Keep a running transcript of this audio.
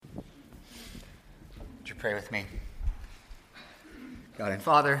you pray with me? God and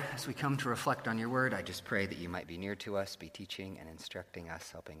Father, as we come to reflect on your word, I just pray that you might be near to us, be teaching and instructing us,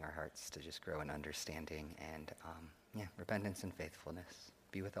 helping our hearts to just grow in understanding and repentance and faithfulness.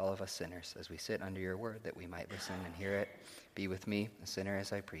 Be with all of us sinners as we sit under your word, that we might listen and hear it. Be with me, a sinner,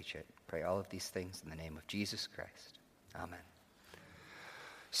 as I preach it. Pray all of these things in the name of Jesus Christ. Amen.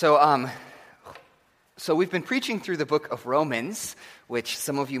 So we've been preaching through the book of Romans, which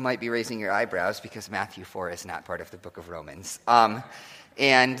some of you might be raising your eyebrows because Matthew 4 is not part of the book of Romans.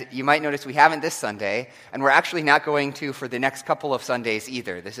 And you might notice we haven't this Sunday, and we're actually not going to for the next couple of Sundays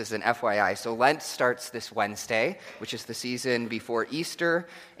either. This is an FYI. So Lent starts this Wednesday, which is the season before Easter,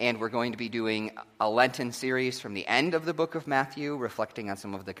 and we're going to be doing a Lenten series from the end of the book of Matthew, reflecting on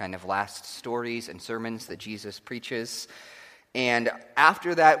some of the kind of last stories and sermons that Jesus preaches. And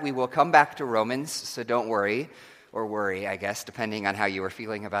after that, we will come back to Romans, so don't worry, or worry, I guess, depending on how you were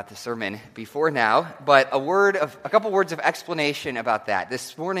feeling about the sermon before now. But a couple words of explanation about that.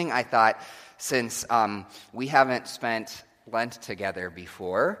 This morning, I thought, since we haven't spent Lent together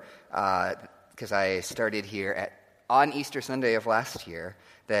before, because I started here on Easter Sunday of last year,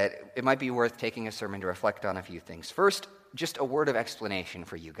 that it might be worth taking a sermon to reflect on a few things. First, just a word of explanation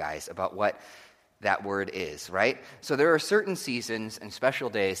for you guys about what that word is, right? So there are certain seasons and special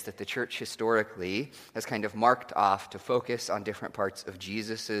days that the church historically has kind of marked off to focus on different parts of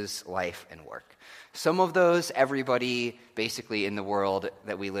Jesus' life and work. Some of those everybody basically in the world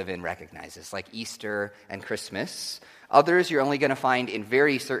that we live in recognizes, like Easter and Christmas. Others you're only going to find in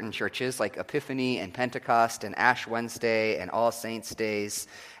very certain churches, like Epiphany and Pentecost and Ash Wednesday and All Saints Days.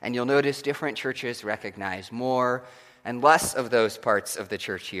 And you'll notice different churches recognize more and less of those parts of the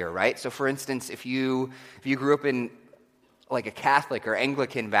church here, right? So for instance, if you grew up in like a Catholic or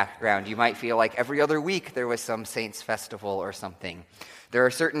Anglican background, you might feel like every other week there was some saints festival or something. There are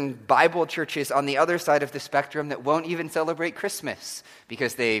certain Bible churches on the other side of the spectrum that won't even celebrate Christmas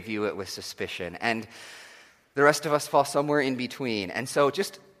because they view it with suspicion. And the rest of us fall somewhere in between. And so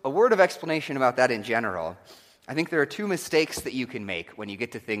just a word of explanation about that in general. I think there are two mistakes that you can make when you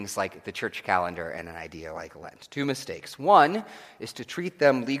get to things like the church calendar and an idea like Lent. Two mistakes. One is to treat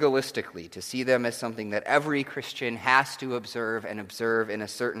them legalistically, to see them as something that every Christian has to observe and observe in a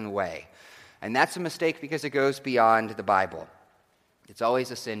certain way. And that's a mistake because it goes beyond the Bible. It's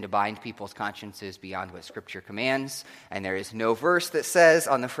always a sin to bind people's consciences beyond what Scripture commands, and there is no verse that says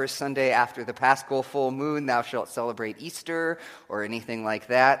on the first Sunday after the Paschal full moon, thou shalt celebrate Easter, or anything like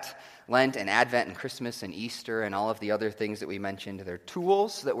that. Lent and Advent and Christmas and Easter and all of the other things that we mentioned, they're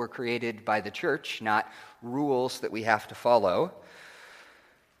tools that were created by the church, not rules that we have to follow.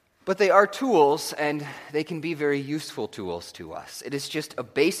 But they are tools, and they can be very useful tools to us. It is just a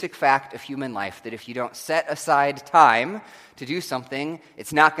basic fact of human life that if you don't set aside time to do something,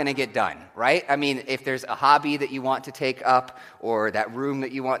 it's not going to get done, right? I mean, if there's a hobby that you want to take up, or that room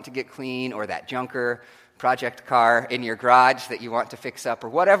that you want to get clean, or that junker project car in your garage that you want to fix up, or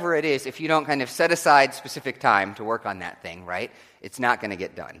whatever it is, if you don't kind of set aside specific time to work on that thing, right, it's not going to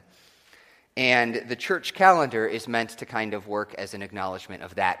get done. And the church calendar is meant to kind of work as an acknowledgement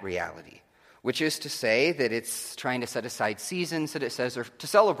of that reality, which is to say that it's trying to set aside seasons that it says are to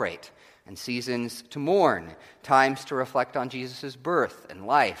celebrate, and seasons to mourn, times to reflect on Jesus' birth and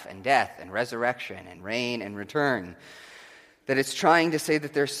life and death and resurrection and reign and return. That it's trying to say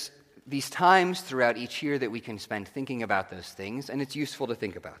that there's these times throughout each year that we can spend thinking about those things, and it's useful to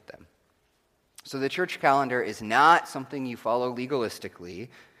think about them. So the church calendar is not something you follow legalistically.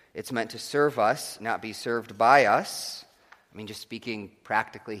 It's meant to serve us, not be served by us. I mean, just speaking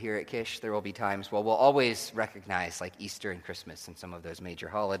practically here at Kish, there will be times, we'll always recognize like Easter and Christmas and some of those major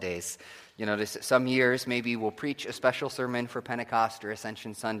holidays. You notice that some years maybe we'll preach a special sermon for Pentecost or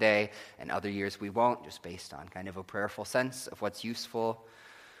Ascension Sunday, and other years we won't, just based on kind of a prayerful sense of what's useful.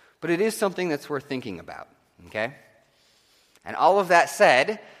 But it is something that's worth thinking about, okay? And all of that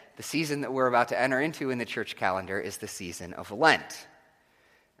said, the season that we're about to enter into in the church calendar is the season of Lent.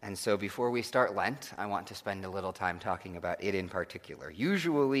 And so before we start Lent, I want to spend a little time talking about it in particular.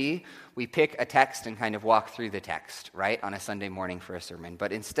 Usually, we pick a text and kind of walk through the text, right, on a Sunday morning for a sermon.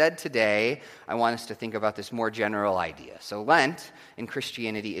 But instead today, I want us to think about this more general idea. So Lent in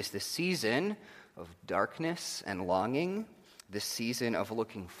Christianity is the season of darkness and longing, this season of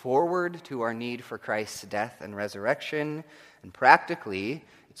looking forward to our need for Christ's death and resurrection. And practically,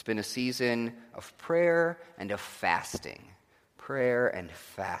 it's been a season of prayer and of fasting. Prayer and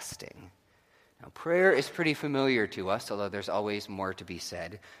fasting. Now, prayer is pretty familiar to us, although there's always more to be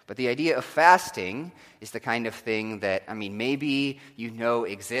said. But the idea of fasting is the kind of thing that, maybe you know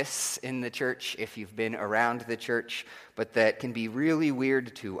exists in the church if you've been around the church, but that can be really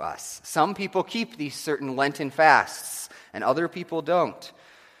weird to us. Some people keep these certain Lenten fasts, and other people don't.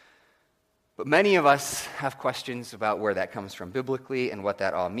 But many of us have questions about where that comes from biblically and what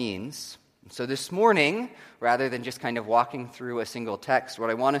that all means. So this morning, rather than just kind of walking through a single text,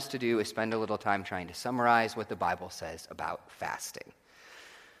 what I want us to do is spend a little time trying to summarize what the Bible says about fasting.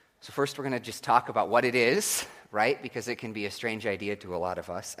 So first we're going to just talk about what it is, right? Because it can be a strange idea to a lot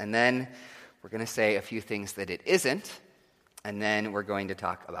of us. And then we're going to say a few things that it isn't. And then we're going to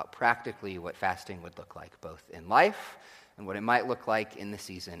talk about practically what fasting would look like, both in life and what it might look like in the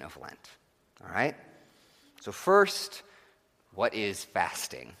season of Lent. All right? So first, what is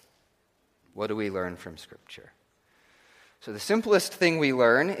fasting? What do we learn from Scripture? So the simplest thing we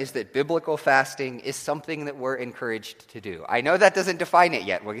learn is that biblical fasting is something that we're encouraged to do. I know that doesn't define it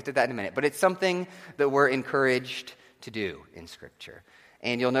yet. We'll get to that in a minute. But it's something that we're encouraged to do in Scripture.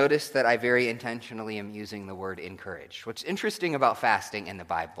 And you'll notice that I very intentionally am using the word encouraged. What's interesting about fasting in the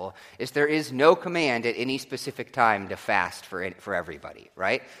Bible is there is no command at any specific time to fast for everybody,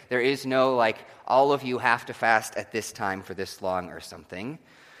 right? There is no, all of you have to fast at this time for this long or something.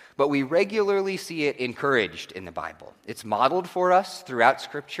 But we regularly see it encouraged in the Bible. It's modeled for us throughout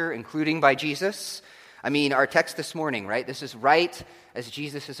Scripture, including by Jesus. Our text this morning, right? This is right as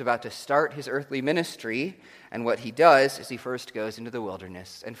Jesus is about to start his earthly ministry, and what he does is he first goes into the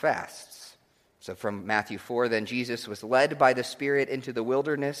wilderness and fasts. So from Matthew 4, then Jesus was led by the Spirit into the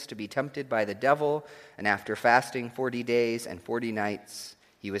wilderness to be tempted by the devil, and after fasting 40 days and 40 nights,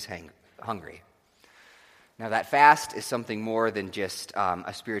 he was hungry. Now, that fast is something more than just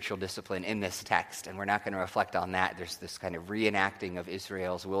a spiritual discipline in this text, and we're not going to reflect on that. There's this kind of reenacting of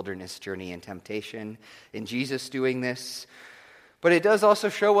Israel's wilderness journey and temptation in Jesus doing this. But it does also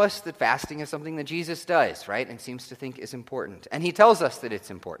show us that fasting is something that Jesus does, right, and seems to think is important. And he tells us that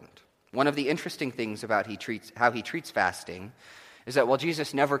it's important. One of the interesting things about how he treats fasting is that while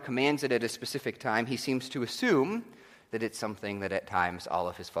Jesus never commands it at a specific time, he seems to assume that it's something that at times all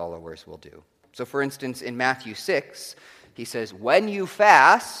of his followers will do. So, for instance, in Matthew 6, he says, when you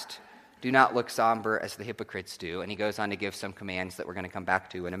fast, do not look somber as the hypocrites do. And he goes on to give some commands that we're going to come back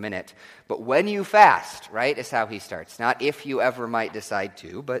to in a minute. But when you fast, right, is how he starts. Not if you ever might decide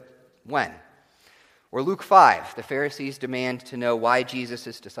to, but when. Or Luke 5, the Pharisees demand to know why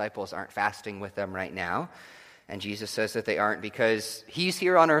Jesus' disciples aren't fasting with them right now. And Jesus says that they aren't because he's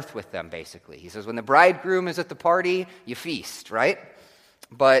here on earth with them, basically. He says when the bridegroom is at the party, you feast, right?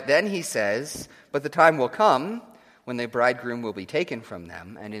 But then he says, but the time will come when the bridegroom will be taken from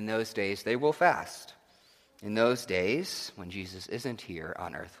them, and in those days they will fast. In those days, when Jesus isn't here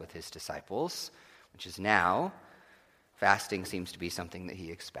on earth with his disciples, which is now, fasting seems to be something that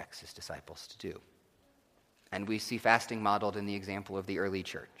he expects his disciples to do. And we see fasting modeled in the example of the early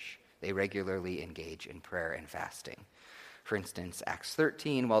church. They regularly engage in prayer and fasting. For instance, Acts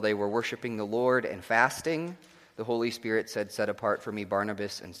 13, while they were worshiping the Lord and fasting, the Holy Spirit said, set apart for me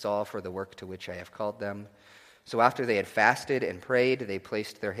Barnabas and Saul for the work to which I have called them. So after they had fasted and prayed, they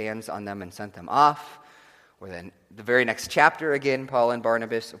placed their hands on them and sent them off. Or then the very next chapter again, Paul and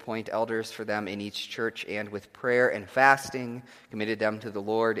Barnabas appoint elders for them in each church, and with prayer and fasting committed them to the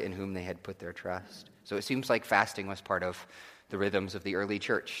Lord in whom they had put their trust. So it seems like fasting was part of the rhythms of the early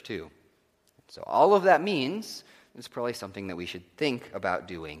church too. So all of that means it's probably something that we should think about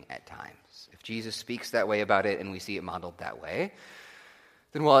doing at times. If Jesus speaks that way about it and we see it modeled that way,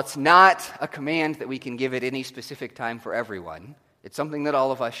 then while it's not a command that we can give at any specific time for everyone, it's something that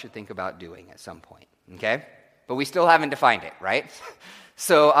all of us should think about doing at some point, okay? But we still haven't defined it, right?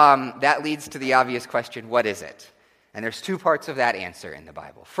 So that leads to the obvious question, what is it? And there's two parts of that answer in the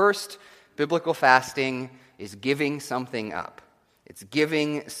Bible. First, biblical fasting is giving something up. It's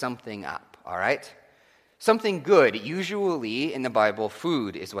giving something up, all right? Something good. Usually in the Bible,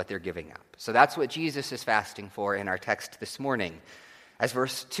 food is what they're giving up. So that's what Jesus is fasting for in our text this morning. As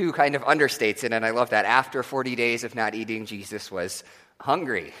verse 2 kind of understates it, and I love that. After 40 days of not eating, Jesus was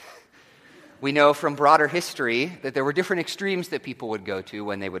hungry. We know from broader history that there were different extremes that people would go to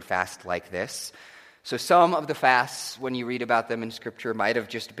when they would fast like this. So some of the fasts, when you read about them in Scripture, might have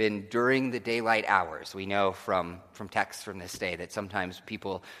just been during the daylight hours. We know from texts from this day that sometimes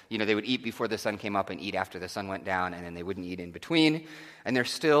people, they would eat before the sun came up and eat after the sun went down, and then they wouldn't eat in between. And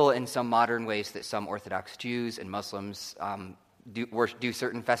there's still, in some modern ways, that some Orthodox Jews and Muslims do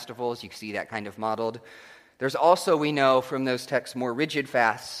certain festivals. You see that kind of modeled. There's also, we know from those texts, more rigid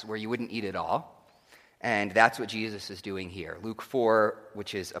fasts where you wouldn't eat at all. And that's what Jesus is doing here. Luke 4,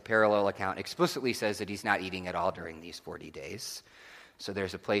 which is a parallel account, explicitly says that he's not eating at all during these 40 days. So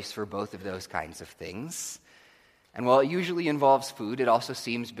there's a place for both of those kinds of things. And while it usually involves food, it also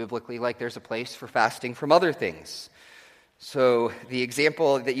seems biblically like there's a place for fasting from other things. So the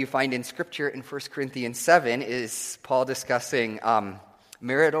example that you find in Scripture in 1 Corinthians 7 is Paul discussing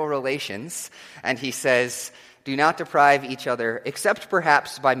marital relations. And he says, "Do not deprive each other, except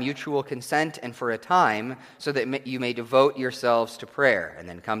perhaps by mutual consent and for a time, so that you may devote yourselves to prayer," and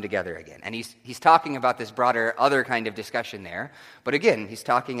then come together again. And he's talking about this broader other kind of discussion there. But again, he's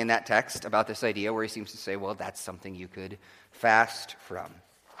talking in that text about this idea where he seems to say, well, that's something you could fast from.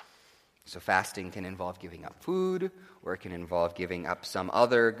 So fasting can involve giving up food, or it can involve giving up some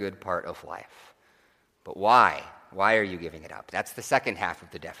other good part of life. But why? Why are you giving it up? That's the second half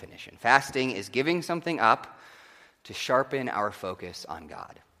of the definition. Fasting is giving something up to sharpen our focus on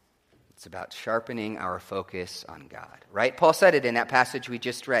God. It's about sharpening our focus on God, right? Paul said it in that passage we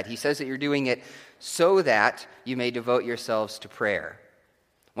just read. He says that you're doing it so that you may devote yourselves to prayer.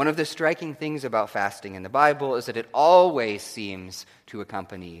 One of the striking things about fasting in the Bible is that it always seems to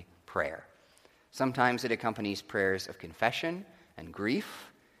accompany prayer. Sometimes it accompanies prayers of confession and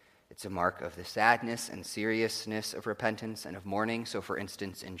grief. It's a mark of the sadness and seriousness of repentance and of mourning. So, for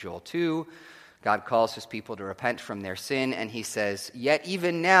instance, in Joel 2, God calls his people to repent from their sin, and he says, "Yet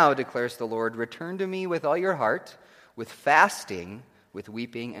even now, declares the Lord, return to me with all your heart, with fasting, with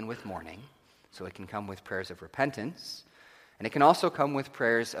weeping, and with mourning." So it can come with prayers of repentance, and it can also come with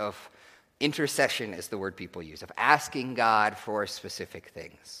prayers of intercession, is the word people use, of asking God for specific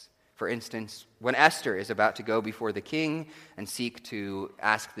things. For instance, when Esther is about to go before the king and seek to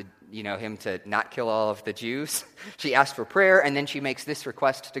ask him to not kill all of the Jews, she asks for prayer, and then she makes this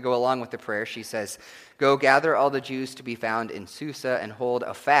request to go along with the prayer. She says, "Go gather all the Jews to be found in Susa and hold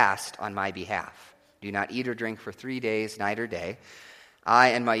a fast on my behalf. Do not eat or drink for 3 days, night or day. I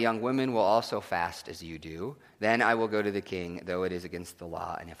and my young women will also fast as you do. Then I will go to the king, though it is against the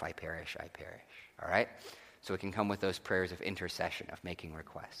law, and if I perish, I perish." All right? So it can come with those prayers of intercession, of making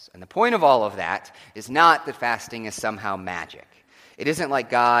requests. And the point of all of that is not that fasting is somehow magic. It isn't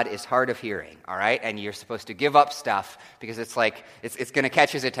like God is hard of hearing, all right? And you're supposed to give up stuff because it's like, it's going to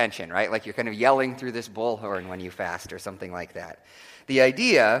catch his attention, right? Like you're kind of yelling through this bullhorn when you fast or something like that. The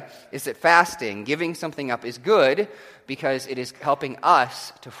idea is that fasting, giving something up, is good because it is helping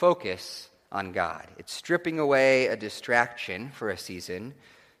us to focus on God. It's stripping away a distraction for a season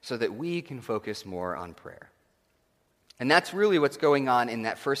so that we can focus more on prayer. And that's really what's going on in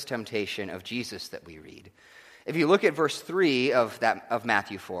that first temptation of Jesus that we read. If you look at verse 3 of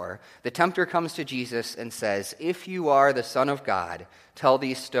Matthew 4, the tempter comes to Jesus and says, "If you are the Son of God, tell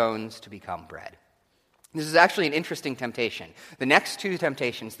these stones to become bread." This is actually an interesting temptation. The next two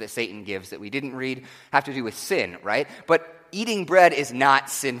temptations that Satan gives that we didn't read have to do with sin, right? But eating bread is not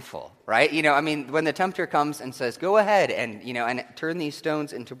sinful, right? When the tempter comes and says, "Go ahead and turn these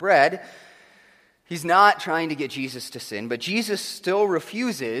stones into bread," he's not trying to get Jesus to sin, but Jesus still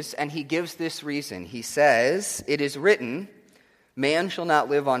refuses, and he gives this reason. He says, "It is written, man shall not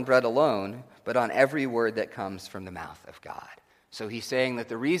live on bread alone, but on every word that comes from the mouth of God." So he's saying that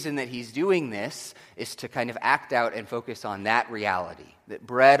the reason that he's doing this is to kind of act out and focus on that reality, that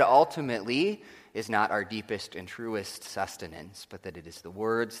bread ultimately is not our deepest and truest sustenance, but that it is the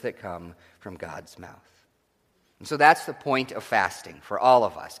words that come from God's mouth. And so that's the point of fasting for all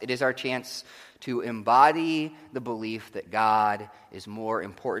of us. It is our chance to embody the belief that God is more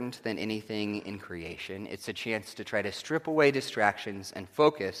important than anything in creation. It's a chance to try to strip away distractions and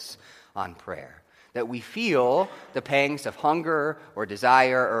focus on prayer. That we feel the pangs of hunger or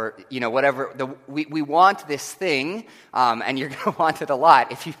desire or, whatever. We want this thing, and you're going to want it a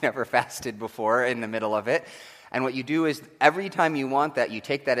lot if you've never fasted before in the middle of it. And what you do is every time you want that, you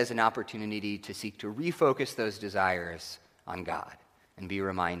take that as an opportunity to seek to refocus those desires on God and be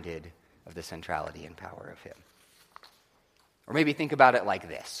reminded of the centrality and power of him. Or maybe think about it like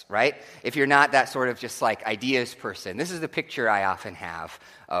this, right? If you're not that sort of just like ideas person, this is the picture I often have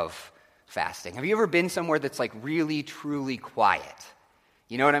of fasting. Have you ever been somewhere that's like really, truly quiet?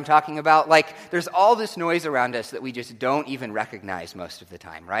 You know what I'm talking about? Like there's all this noise around us that we just don't even recognize most of the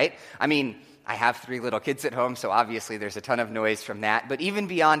time, right? I have 3 little kids at home, so obviously there's a ton of noise from that. But even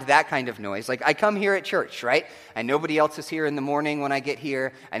beyond that kind of noise, like I come here at church, right? And nobody else is here in the morning when I get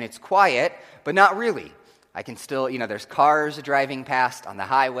here, and it's quiet, but not really. I can still, there's cars driving past on the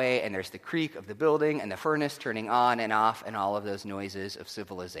highway, and there's the creak of the building, and the furnace turning on and off, and all of those noises of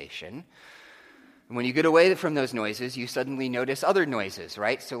civilization. And when you get away from those noises, you suddenly notice other noises,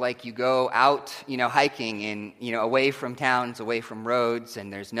 right? So like you go out, hiking in, away from towns, away from roads,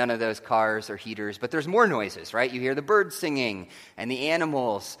 and there's none of those cars or heaters, but there's more noises, right? You hear the birds singing and the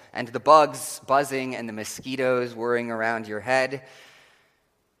animals and the bugs buzzing and the mosquitoes whirring around your head.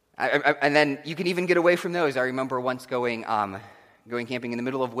 And then you can even get away from those. I remember once going camping in the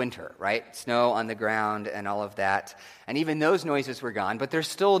middle of winter, right? Snow on the ground and all of that. And even those noises were gone, but there's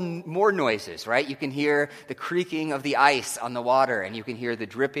still more noises, right? You can hear the creaking of the ice on the water, and you can hear the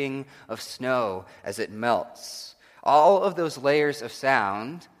dripping of snow as it melts. All of those layers of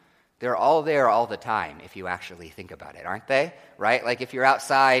sound, they're all there all the time if you actually think about it, aren't they? Right? Like if you're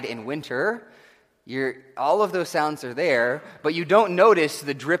outside in winter, all of those sounds are there, but you don't notice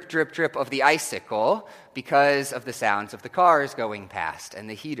the drip, drip, drip of the icicle because of the sounds of the cars going past and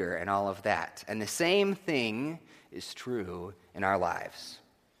the heater and all of that. And the same thing is true in our lives.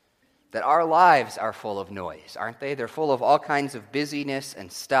 That our lives are full of noise, aren't they? They're full of all kinds of busyness and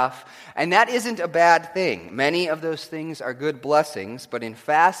stuff, and that isn't a bad thing. Many of those things are good blessings, but in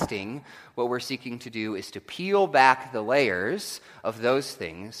fasting, what we're seeking to do is to peel back the layers of those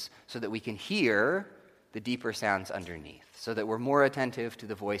things so that we can hear the deeper sounds underneath, so that we're more attentive to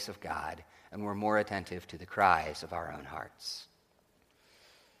the voice of God and we're more attentive to the cries of our own hearts.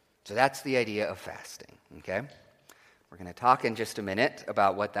 So that's the idea of fasting, okay? We're going to talk in just a minute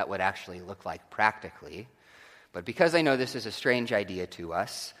about what that would actually look like practically. But because I know this is a strange idea to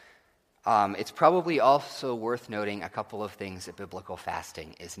us, it's probably also worth noting a couple of things that biblical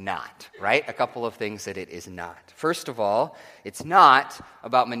fasting is not, right? A couple of things that it is not. First of all, it's not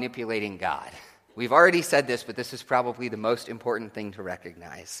about manipulating God. We've already said this, but this is probably the most important thing to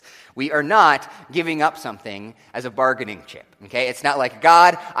recognize. We are not giving up something as a bargaining chip, okay? It's not like,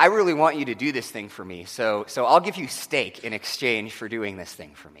 God, I really want you to do this thing for me, so I'll give you steak in exchange for doing this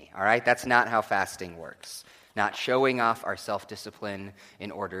thing for me, all right? That's not how fasting works. Not showing off our self-discipline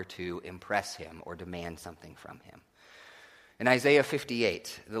in order to impress him or demand something from him. In Isaiah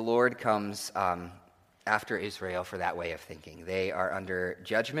 58, the Lord comes after Israel for that way of thinking. They are under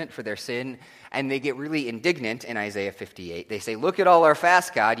judgment for their sin, and they get really indignant in Isaiah 58. They say, look at all our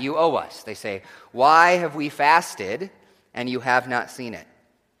fasts, God, you owe us. They say, why have we fasted and you have not seen it?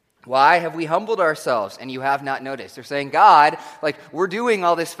 Why have we humbled ourselves and you have not noticed? They're saying, God, we're doing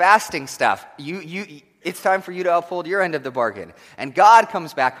all this fasting stuff. It's time for you to uphold your end of the bargain. And God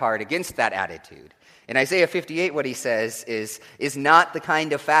comes back hard against that attitude. In Isaiah 58, what he says is not the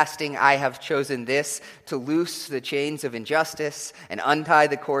kind of fasting I have chosen this, to loose the chains of injustice and untie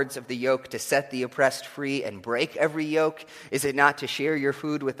the cords of the yoke, to set the oppressed free and break every yoke? Is it not to share your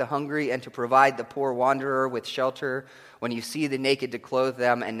food with the hungry and to provide the poor wanderer with shelter? When you see the naked, to clothe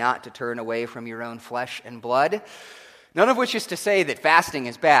them and not to turn away from your own flesh and blood? None of which is to say that fasting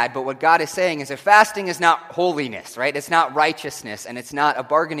is bad, but what God is saying is that fasting is not holiness, right? It's not righteousness, and it's not a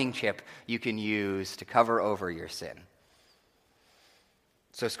bargaining chip you can use to cover over your sin.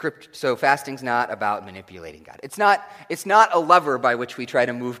 So fasting's not about manipulating God. It's not a lever by which we try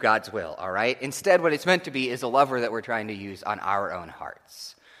to move God's will, all right? Instead, what it's meant to be is a lever that we're trying to use on our own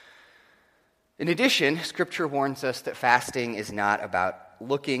hearts. In addition, Scripture warns us that fasting is not about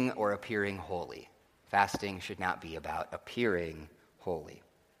looking or appearing holy. Fasting should not be about appearing holy.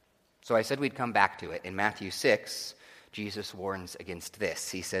 So I said we'd come back to it. In Matthew 6, Jesus warns against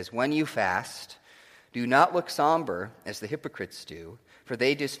this. He says, when you fast, do not look somber as the hypocrites do, for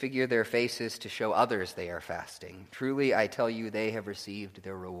they disfigure their faces to show others they are fasting. Truly, I tell you, they have received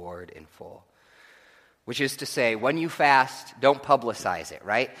their reward in full. Which is to say, when you fast, don't publicize it,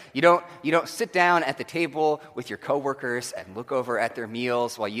 right? You don't sit down at the table with your coworkers and look over at their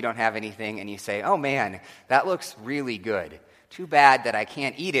meals while you don't have anything and you say, oh man, that looks really good. Too bad that I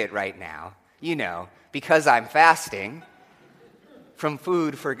can't eat it right now, because I'm fasting from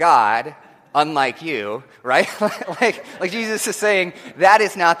food for God, unlike you, right? like Jesus is saying, that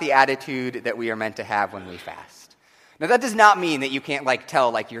is not the attitude that we are meant to have when we fast. Now, that does not mean that you can't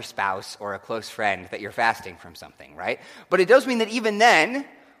tell your spouse or a close friend that you're fasting from something, right? But it does mean that even then,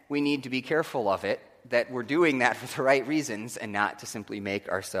 we need to be careful of it, that we're doing that for the right reasons and not to simply make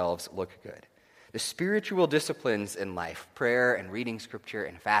ourselves look good. The spiritual disciplines in life, prayer and reading Scripture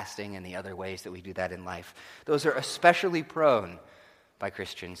and fasting and the other ways that we do that in life, those are especially prone by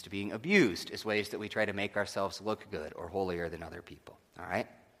Christians to being abused as ways that we try to make ourselves look good or holier than other people, all right?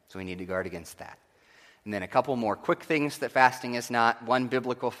 So we need to guard against that. And then a couple more quick things that fasting is not. One,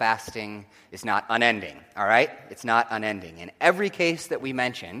 biblical fasting is not unending, all right? It's not unending. In every case that we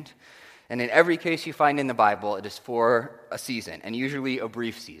mentioned, and in every case you find in the Bible, it is for a season, and usually a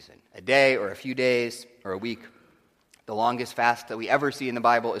brief season, a day or a few days or a week. The longest fast that we ever see in the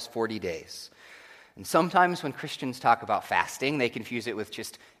Bible is 40 days. And sometimes when Christians talk about fasting, they confuse it with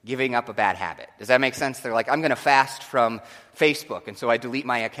just giving up a bad habit. Does that make sense? They're like, I'm going to fast from Facebook, and so I delete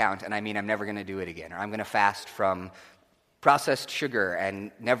my account, and I mean I'm never going to do it again. Or I'm going to fast from processed sugar and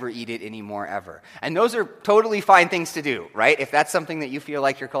never eat it anymore ever. And those are totally fine things to do, right? If that's something that you feel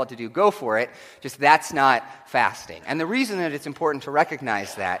like you're called to do, go for it. Just that's not fasting. And the reason that it's important to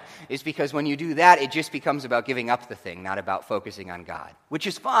recognize that is because when you do that, it just becomes about giving up the thing, not about focusing on God, which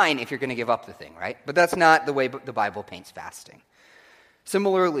is fine if you're going to give up the thing, right? But that's not the way the Bible paints fasting.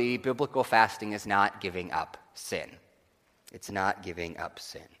 Similarly, biblical fasting is not giving up sin. It's not giving up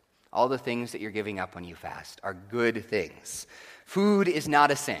sin. All the things that you're giving up when you fast are good things. Food is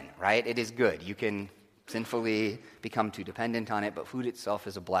not a sin, right? It is good. You can sinfully become too dependent on it, but food itself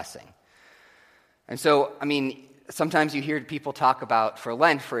is a blessing. And so, sometimes you hear people talk about, for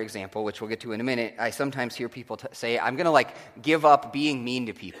Lent, for example, which we'll get to in a minute, I sometimes hear people say, I'm going to give up being mean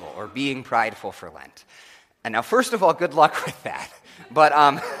to people or being prideful for Lent. And now, first of all, good luck with that. But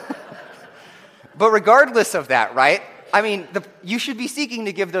regardless of that, right? You should be seeking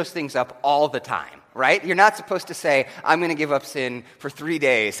to give those things up all the time, right? You're not supposed to say, I'm going to give up sin for 3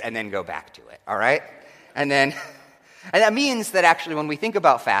 days and then go back to it, all right? And that means that actually when we think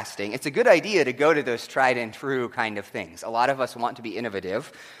about fasting, it's a good idea to go to those tried and true kind of things. A lot of us want to be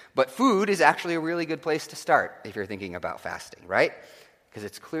innovative, but food is actually a really good place to start if you're thinking about fasting, right? Because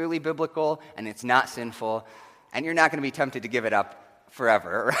it's clearly biblical and it's not sinful, and you're not going to be tempted to give it up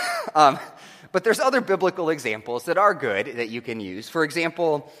forever. But there's other biblical examples that are good that you can use. For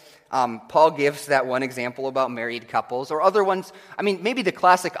example, Paul gives that one example about married couples, or other ones. Maybe the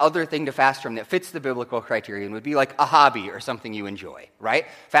classic other thing to fast from that fits the biblical criterion would be like a hobby or something you enjoy, right?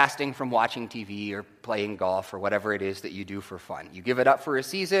 Fasting from watching TV or playing golf or whatever it is that you do for fun. You give it up for a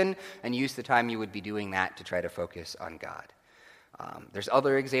season and use the time you would be doing that to try to focus on God. There's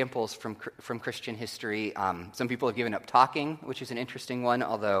other examples from Christian history. Some people have given up talking, which is an interesting one,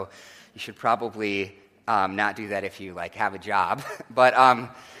 although you should probably not do that if you have a job. But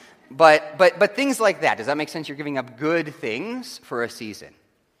things like that. Does that make sense? You're giving up good things for a season.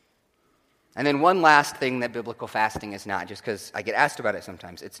 And then one last thing that biblical fasting is not, just because I get asked about it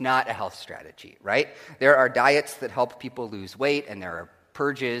sometimes, it's not a health strategy, right? There are diets that help people lose weight, and there are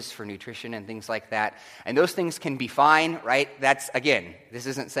purges for nutrition and things like that. And those things can be fine, right? That's, again, this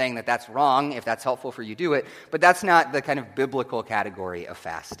isn't saying that that's wrong. If that's helpful for you, do it. But that's not the kind of biblical category of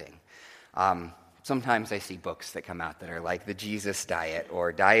fasting. Sometimes I see books that come out that are like the Jesus diet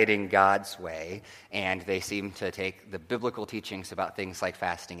or dieting God's way, and they seem to take the biblical teachings about things like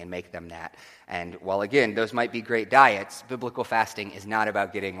fasting and make them that. And while, again, those might be great diets, biblical fasting is not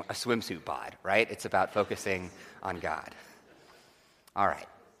about getting a swimsuit bod, right? It's about focusing on God. All right,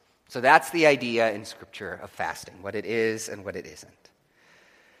 so that's the idea in Scripture of fasting, what it is and what it isn't.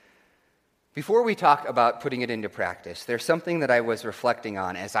 Before we talk about putting it into practice, there's something that I was reflecting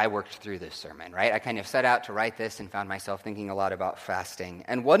on as I worked through this sermon, right? I kind of set out to write this and found myself thinking a lot about fasting.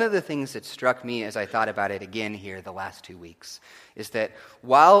 And one of the things that struck me as I thought about it again here the last 2 weeks is that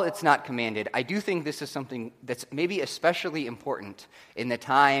while it's not commanded, I do think this is something that's maybe especially important in the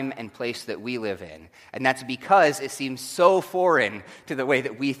time and place that we live in. And that's because it seems so foreign to the way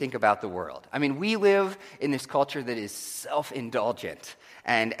that we think about the world. We live in this culture that is self-indulgent.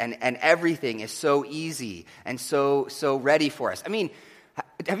 And everything is so easy and so ready for us.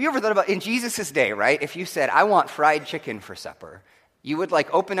 Have you ever thought about, in Jesus' day, right, if you said, I want fried chicken for supper, you would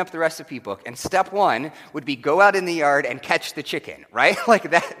open up the recipe book, and step one would be go out in the yard and catch the chicken, right?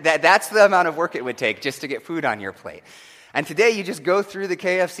 That's the amount of work it would take just to get food on your plate. And today you just go through the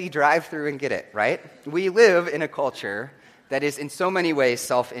KFC drive-thru and get it, right? We live in a culture that is in so many ways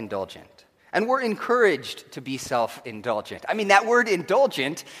self-indulgent. And we're encouraged to be self-indulgent. That word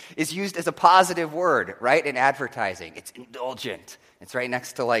indulgent is used as a positive word, right, in advertising. It's indulgent. It's right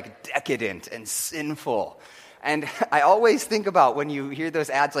next to decadent and sinful. And I always think about when you hear those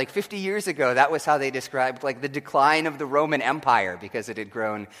ads 50 years ago, that was how they described the decline of the Roman Empire because it had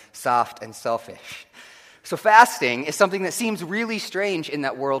grown soft and selfish. So fasting is something that seems really strange in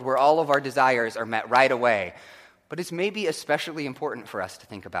that world where all of our desires are met right away. But it's maybe especially important for us to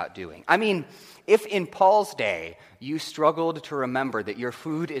think about doing. If in Paul's day you struggled to remember that your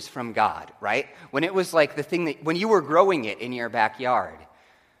food is from God, right? When it was the thing that, when you were growing it in your backyard,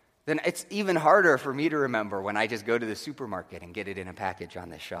 then it's even harder for me to remember when I just go to the supermarket and get it in a package on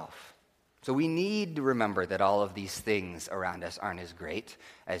the shelf. So we need to remember that all of these things around us aren't as great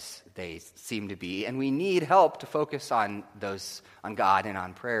as they seem to be, and we need help to focus on God and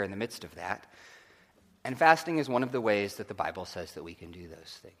on prayer in the midst of that. And fasting is one of the ways that the Bible says that we can do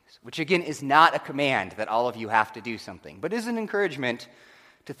those things, which again is not a command that all of you have to do something, but is an encouragement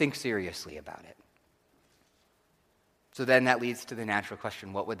to think seriously about it. So then that leads to the natural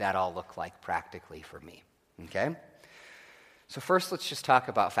question, what would that all look like practically for me? Okay? So first, let's just talk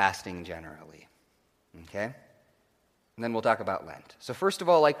about fasting generally. Okay? And then we'll talk about Lent. So first of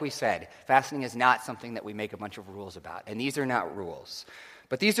all, like we said, fasting is not something that we make a bunch of rules about. And these are not rules.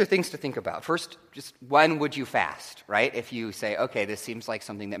 But these are things to think about. First, just when would you fast, right? If you say, okay, this seems like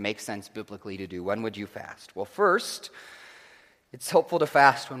something that makes sense biblically to do, when would you fast? Well, first, it's helpful to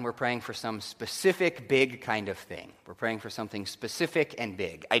fast when we're praying for some specific big kind of thing. We're praying for something specific and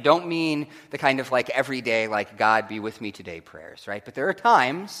big. I don't mean the kind of like everyday, like God be with me today prayers, right? But there are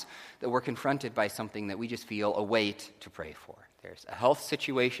times that we're confronted by something that we just feel a weight to pray for. There's a health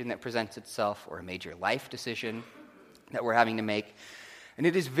situation that presents itself or a major life decision that we're having to make. And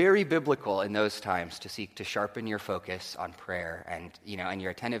it is very biblical in those times to seek to sharpen your focus on prayer and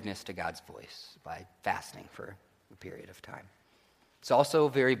your attentiveness to God's voice by fasting for a period of time. It's also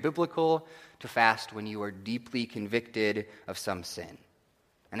very biblical to fast when you are deeply convicted of some sin.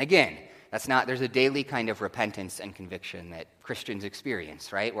 And again, there's a daily kind of repentance and conviction that Christians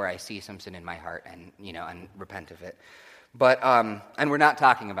experience, right? Where I see some sin in my heart and repent of it. But, and we're not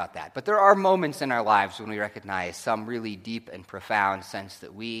talking about that. But there are moments in our lives when we recognize some really deep and profound sense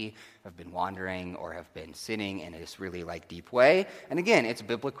that we have been wandering or have been sinning in this really like deep way. And again, it's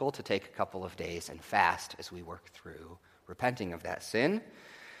biblical to take a couple of days and fast as we work through repenting of that sin.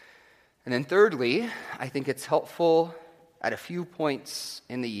 And then thirdly, I think it's helpful at a few points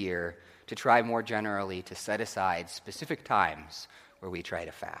in the year to try more generally to set aside specific times where we try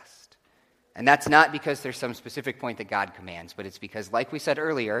to fast. And that's not because there's some specific point that God commands, but it's because, like we said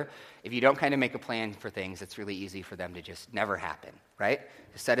earlier, if you don't kind of make a plan for things, it's really easy for them to just never happen, right?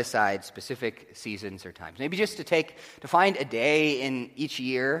 To set aside specific seasons or times. Maybe just to find a day in each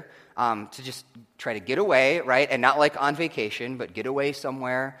year to just try to get away, right? And not like on vacation, but get away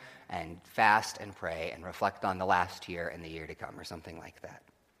somewhere and fast and pray and reflect on the last year and the year to come or something like that.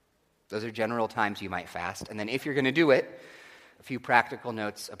 Those are general times you might fast. And then if you're going to do it, a few practical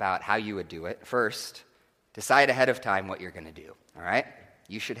notes about how you would do it. First, decide ahead of time what you're going to do, all right?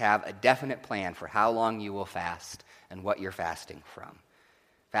 You should have a definite plan for how long you will fast and what you're fasting from.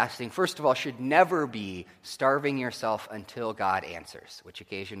 Fasting, first of all, should never be starving yourself until God answers, which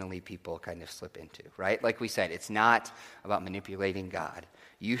occasionally people kind of slip into, right? Like we said, it's not about manipulating God.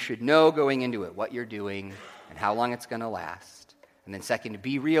 You should know going into it what you're doing and how long it's going to last. And then second,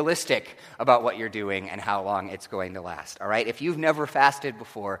 be realistic about what you're doing and how long it's going to last, all right? If you've never fasted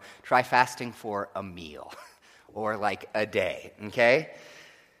before, try fasting for a meal or like a day, okay?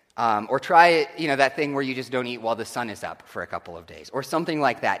 Or try, that thing where you just don't eat while the sun is up for a couple of days or something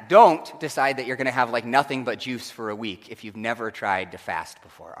like that. Don't decide that you're going to have like nothing but juice for a week if you've never tried to fast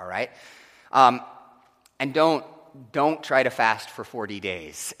before, all right? And don't try to fast for 40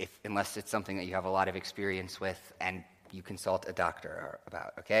 days unless it's something that you have a lot of experience with and you consult a doctor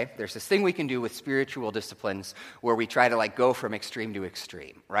about, okay? There's this thing we can do with spiritual disciplines where we try to like go from extreme to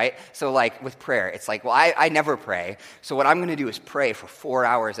extreme, right? So like with prayer, it's like, well, I never pray, so what I'm going to do is pray for 4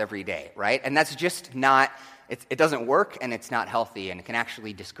 hours every day, right? And that's just not, it doesn't work and it's not healthy and it can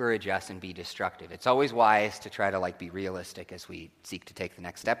actually discourage us and be destructive. It's always wise to try to like be realistic as we seek to take the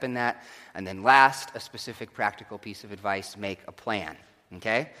next step in that. And then last, a specific practical piece of advice, make a plan,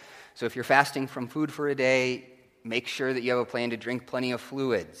 okay? So if you're fasting from food for a day, make sure that you have a plan to drink plenty of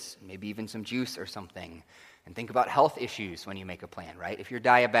fluids, maybe even some juice or something. And think about health issues when you make a plan, right? If you're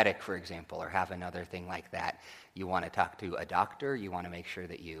diabetic, for example, or have another thing like that, you want to talk to a doctor. You want to make sure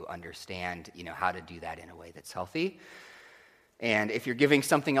that you understand, how to do that in a way that's healthy. And if you're giving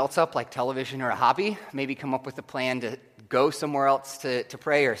something else up, like television or a hobby, maybe come up with a plan to go somewhere else to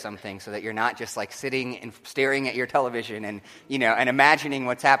pray or something so that you're not just like sitting and staring at your television and, and imagining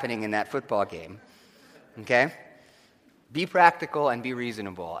what's happening in that football game, okay? Be practical and be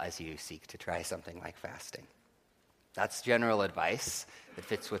reasonable as you seek to try something like fasting. That's general advice that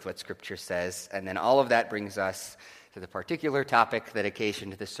fits with what Scripture says. And then all of that brings us to the particular topic that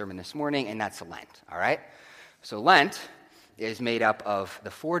occasioned this sermon this morning, and that's Lent, all right? So Lent is made up of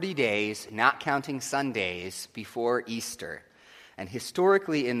the 40 days, not counting Sundays, before Easter. And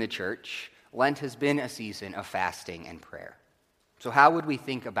historically in the church, Lent has been a season of fasting and prayer. So how would we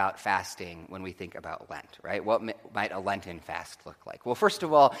think about fasting when we think about Lent, right? What might a Lenten fast look like? Well, first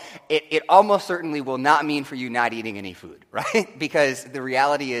of all, it almost certainly will not mean for you not eating any food, right? Because the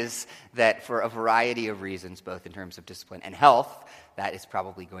reality is that for a variety of reasons, both in terms of discipline and health, that is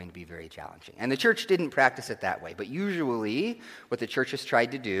probably going to be very challenging. And the church didn't practice it that way. But usually what the church has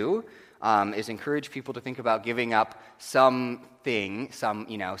tried to do is encourage people to think about giving up some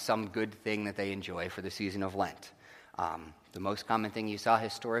good thing that they enjoy for the season of Lent. The most common thing you saw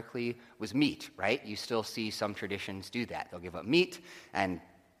historically was meat, right? You still see some traditions do that. They'll give up meat, and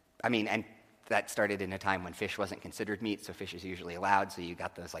that started in a time when fish wasn't considered meat, so fish is usually allowed, so you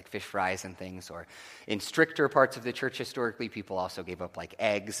got those like fish fries and things. Or in stricter parts of the church historically, people also gave up like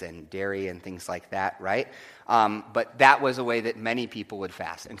eggs and dairy and things like that, right? But that was a way that many people would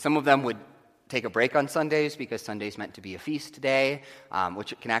fast. And some of them would take a break on Sundays because Sunday's meant to be a feast day,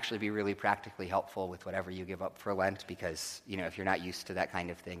 which can actually be really practically helpful with whatever you give up for Lent because, if you're not used to that kind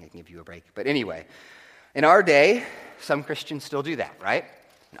of thing, it can give you a break. But anyway, in our day, some Christians still do that, right?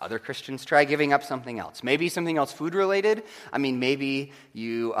 And other Christians try giving up something else. Maybe something else food-related. Maybe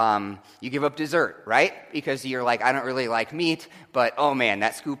you give up dessert, right? Because you're like, I don't really like meat, but oh man,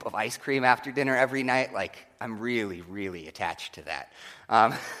 that scoop of ice cream after dinner every night, like I'm really, really attached to that.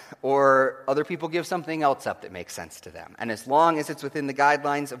 Or other people give something else up that makes sense to them. And as long as it's within the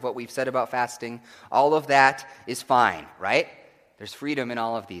guidelines of what we've said about fasting, all of that is fine, right? There's freedom in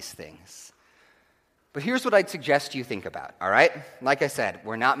all of these things. But here's what I'd suggest you think about, all right? Like I said,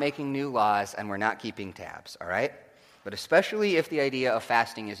 we're not making new laws and we're not keeping tabs, all right? But especially if the idea of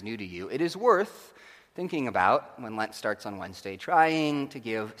fasting is new to you, it is worth thinking about when Lent starts on Wednesday, trying to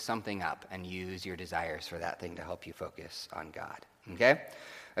give something up and use your desires for that thing to help you focus on God, okay?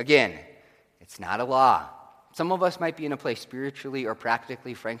 Again, it's not a law. Some of us might be in a place spiritually or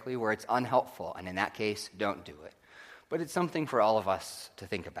practically, frankly, where it's unhelpful, and in that case, don't do it. But it's something for all of us to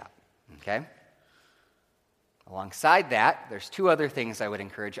think about, okay? Alongside that, there's two other things I would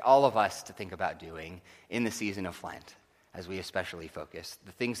encourage all of us to think about doing in the season of Lent, as we especially focus,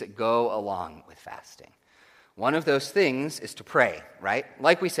 the things that go along with fasting. One of those things is to pray, right?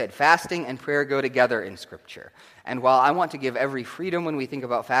 Like we said, fasting and prayer go together in Scripture. And while I want to give every freedom when we think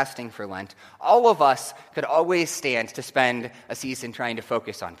about fasting for Lent, all of us could always stand to spend a season trying to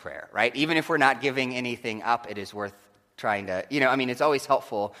focus on prayer, right? Even if we're not giving anything up, it is worth trying to, it's always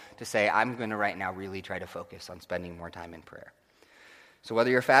helpful to say, I'm going to right now really try to focus on spending more time in prayer. So whether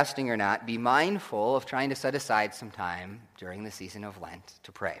you're fasting or not, be mindful of trying to set aside some time during the season of Lent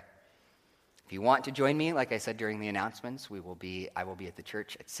to pray. If you want to join me, like I said during the announcements, I will be at the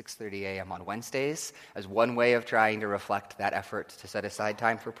church at 6:30 a.m. on Wednesdays as one way of trying to reflect that effort to set aside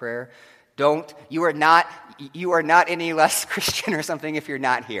time for prayer. You are not any less Christian or something if you're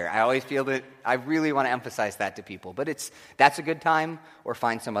not here. I always feel that I really want to emphasize that to people. But that's a good time, or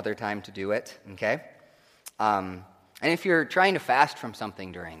find some other time to do it, okay? And if you're trying to fast from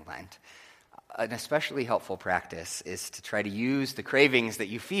something during Lent, an especially helpful practice is to try to use the cravings that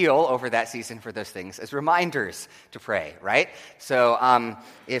you feel over that season for those things as reminders to pray, right? So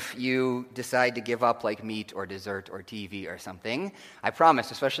if you decide to give up like meat or dessert or TV or something, I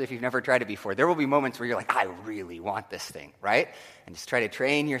promise, especially if you've never tried it before, there will be moments where you're like, I really want this thing, right? And just try to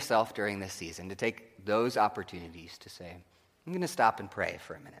train yourself during this season to take those opportunities to say, I'm going to stop and pray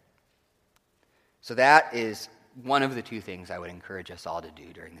for a minute. So that is one of the two things I would encourage us all to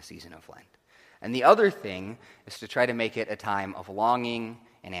do during the season of Lent. And the other thing is to try to make it a time of longing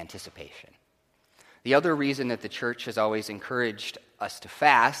and anticipation. The other reason that the church has always encouraged us to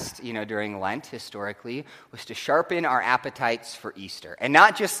fast, during Lent historically, was to sharpen our appetites for Easter. And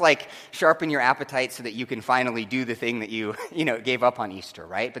not just like sharpen your appetite so that you can finally do the thing that you gave up on Easter,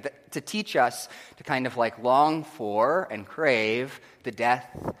 right? But to teach us to kind of like long for and crave the death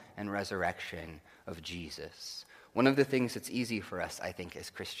and resurrection of Jesus. One of the things that's easy for us, I think, as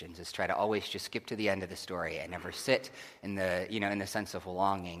Christians is try to always just skip to the end of the story and never sit in the sense of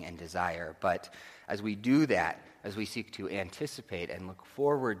longing and desire. But as we do that, as we seek to anticipate and look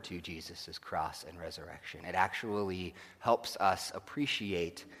forward to Jesus' cross and resurrection, it actually helps us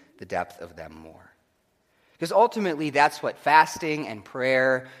appreciate the depth of them more. Because ultimately, that's what fasting and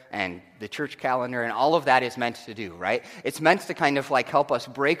prayer and the church calendar and all of that is meant to do, right? It's meant to kind of like help us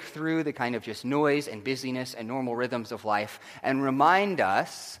break through the kind of just noise and busyness and normal rhythms of life and remind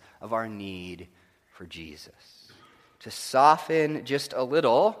us of our need for Jesus. To soften just a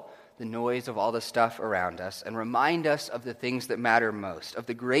little the noise of all the stuff around us and remind us of the things that matter most, of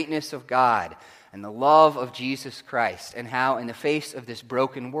the greatness of God and the love of Jesus Christ, and how in the face of this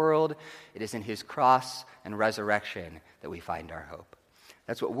broken world, it is in his cross and resurrection that we find our hope.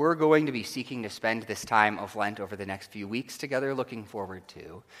 That's what we're going to be seeking to spend this time of Lent over the next few weeks together, looking forward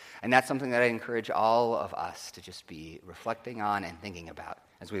to. And that's something that I encourage all of us to just be reflecting on and thinking about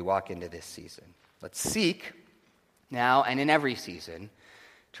as we walk into this season. Let's seek now and in every season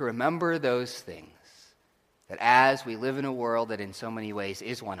to remember those things, that as we live in a world that in so many ways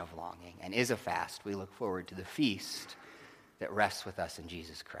is one of longing and is a fast, we look forward to the feast that rests with us in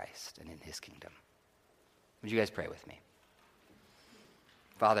Jesus Christ and in his kingdom. Would you guys pray with me?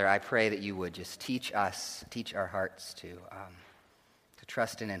 Father, I pray that you would just teach our hearts to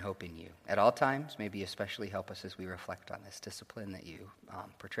trust in and hope in you at all times. Maybe especially help us as we reflect on this discipline that you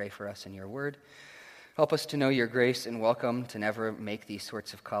portray for us in your word. Help us to know your grace and welcome, to never make these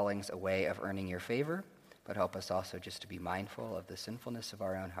sorts of callings a way of earning your favor, but help us also just to be mindful of the sinfulness of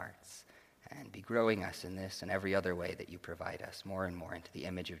our own hearts and be growing us in this and every other way that you provide us more and more into the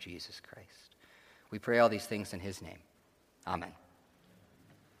image of Jesus Christ. We pray all these things in his name. Amen.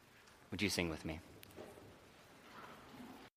 Would you sing with me?